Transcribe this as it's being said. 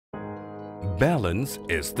Balance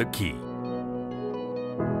is the key.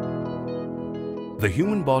 The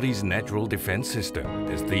human body's natural defense system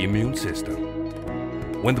is the immune system.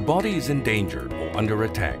 When the body is endangered or under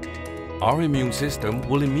attack, our immune system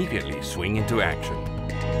will immediately swing into action.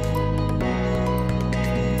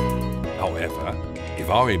 However,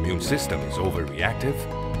 if our immune system is overreactive,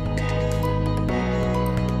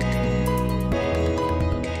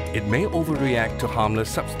 it may overreact to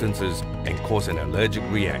harmless substances and cause an allergic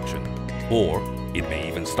reaction. Or it may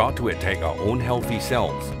even start to attack our own healthy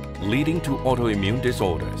cells, leading to autoimmune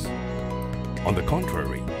disorders. On the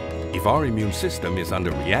contrary, if our immune system is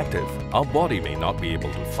underreactive, our body may not be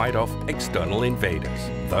able to fight off external invaders,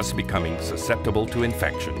 thus becoming susceptible to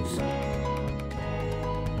infections.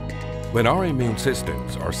 When our immune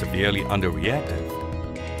systems are severely underreactive,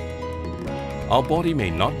 our body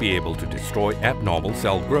may not be able to destroy abnormal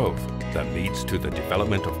cell growth that leads to the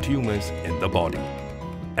development of tumors in the body.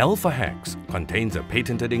 ELFAHEX contains a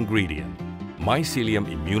patented ingredient, mycelium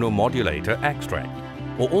immunomodulator extract,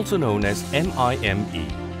 or also known as MIME,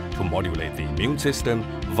 to modulate the immune system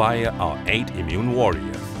via our 8 immune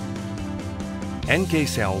warriors. NK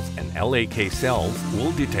cells and LAK cells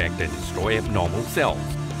will detect and destroy abnormal cells.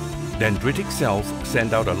 Dendritic cells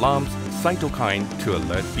send out alarms, cytokine, to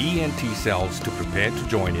alert B and T cells to prepare to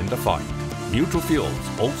join in the fight.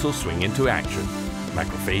 Neutrophils also swing into action.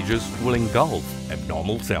 Macrophages will engulf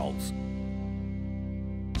abnormal cells.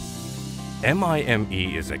 MIME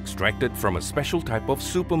is extracted from a special type of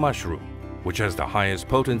super mushroom, which has the highest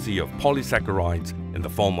potency of polysaccharides in the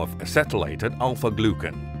form of acetylated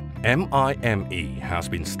alpha-glucan. MIME has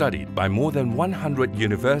been studied by more than 100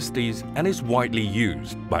 universities and is widely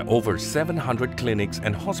used by over 700 clinics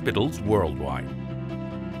and hospitals worldwide.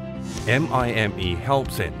 MIME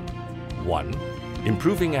helps in 1.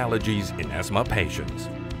 Improving allergies in asthma patients.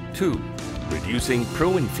 2. Reducing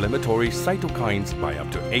pro-inflammatory cytokines by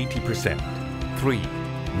up to 80%. 3.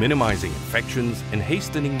 Minimizing infections and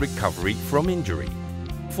hastening recovery from injury.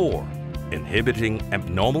 4. Inhibiting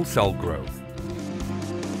abnormal cell growth.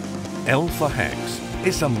 ELFAHEX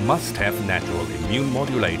is a must-have natural immune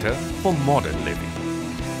modulator for modern living.